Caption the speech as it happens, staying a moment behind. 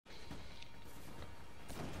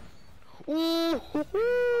What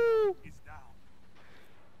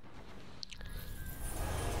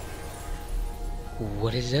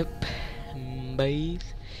is up, boys?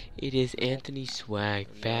 It is Anthony Swag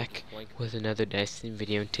back with another Destiny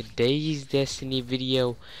video. In today's Destiny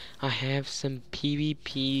video, I have some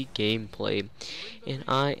PvP gameplay, and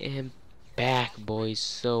I am back, boys.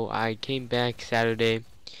 So I came back Saturday,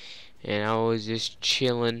 and I was just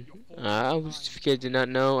chilling. If you guys did not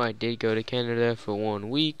know, I did go to Canada for 1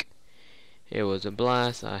 week. It was a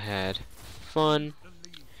blast. I had fun,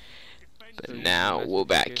 but now we're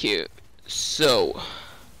back here. So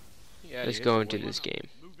let's go into this game.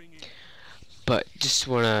 But just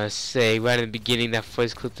wanna say right in the beginning, that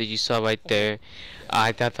first clip that you saw right there,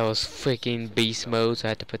 I thought that was freaking beast mode, so I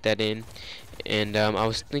had to put that in. And I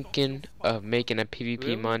was thinking of making a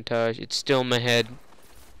PvP montage. It's still in my head.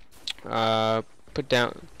 Put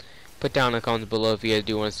down in the comments below if you guys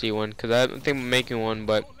do want to see one, because I think I'm making one,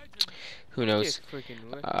 but who knows.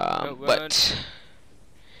 But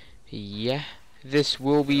yeah, this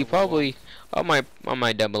will be probably I might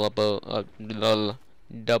double upload.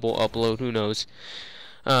 Who knows?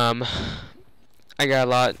 I got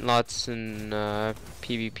lots in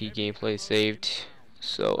PvP gameplay saved,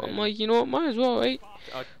 so I'm like, you know what, might as well, right?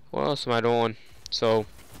 What else am I doing? So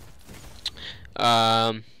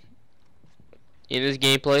in this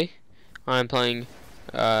gameplay, I'm playing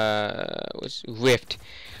Rift.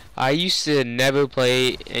 I used to never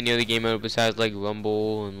play any other game mode besides like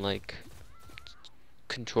Rumble and like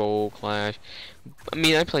Control, Clash. I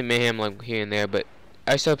mean, I play Mayhem like here and there, but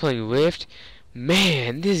I started playing Rift.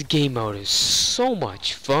 Man, this game mode is so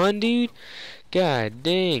much fun, dude. God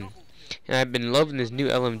dang. And I've been loving this new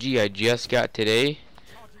LMG I just got today.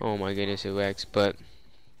 Oh my goodness, it wrecks. But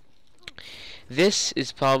this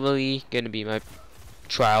is probably going to be my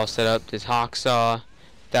trial setup. This HawkSaw,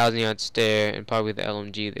 1,000-yard stare, and probably the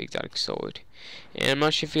LMG, the exotic sword. And I'm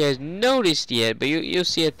not sure if you guys noticed yet, but you'll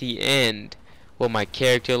see at the end what my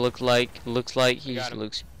character looks like. He just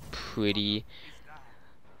looks pretty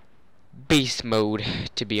beast mode,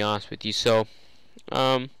 to be honest with you. So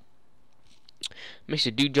make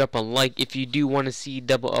sure do drop a like if you do want to see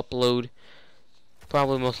double upload.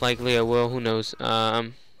 Probably most likely I will, who knows.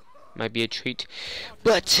 Might be a treat.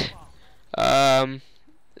 But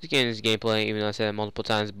again, this gameplay, even though I said it multiple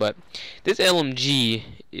times, but this LMG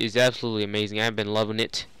is absolutely amazing. I've been loving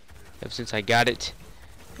it ever since I got it,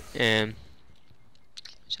 and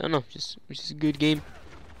I don't know, it's just a good game.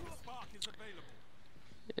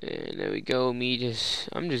 And there we go.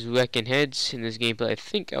 I'm just wrecking heads in this gameplay. I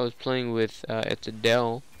think I was playing with it's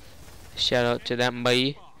Adele. Shout out to that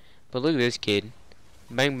boy. But look at this kid.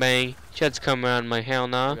 Bang bang. Shots come around my hell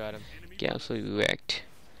nah. Get absolutely wrecked.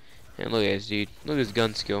 And look at this dude. Look at his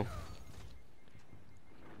gun skill.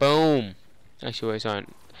 Boom. Actually, wait, sorry.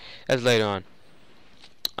 That's later on.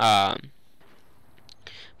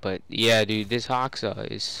 But yeah, dude, this HawkSaw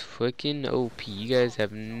is freaking OP. You guys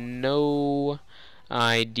have no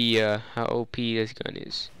idea how OP this gun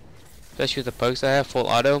is. Especially with the perks I have, full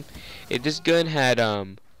auto. If this gun had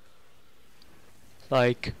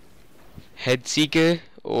like head seeker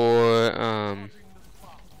or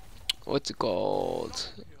what's it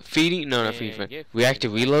called? Feeding? No, not feeding.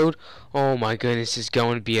 Reactive reload. Oh my goodness, this is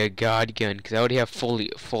going to be a god gun, because I already have full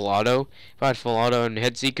auto. If I had full auto and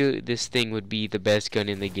head seeker, this thing would be the best gun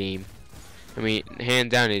in the game. I mean,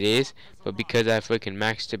 hands down it is, but because I have freaking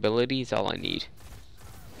max stability, it's all I need.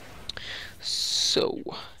 So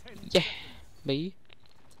yeah, baby.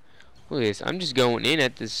 Look at this. I'm just going in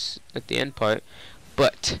at the end part,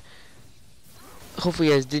 but hopefully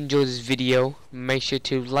you guys did enjoy this video. Make sure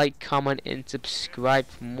to like, comment, and subscribe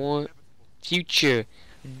for more future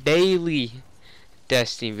daily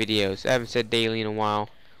Destiny videos. I haven't said daily in a while,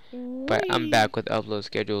 but I'm back with upload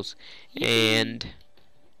schedules. And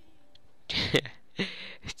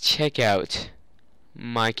check out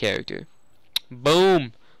my character.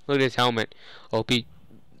 Boom! Look at this helmet. OP.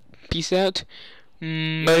 Peace out.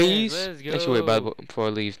 Boys. Actually, wait, before I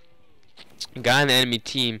leave. A guy in the enemy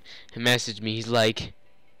team messaged me. He's like,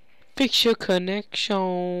 fix your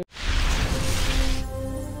connection.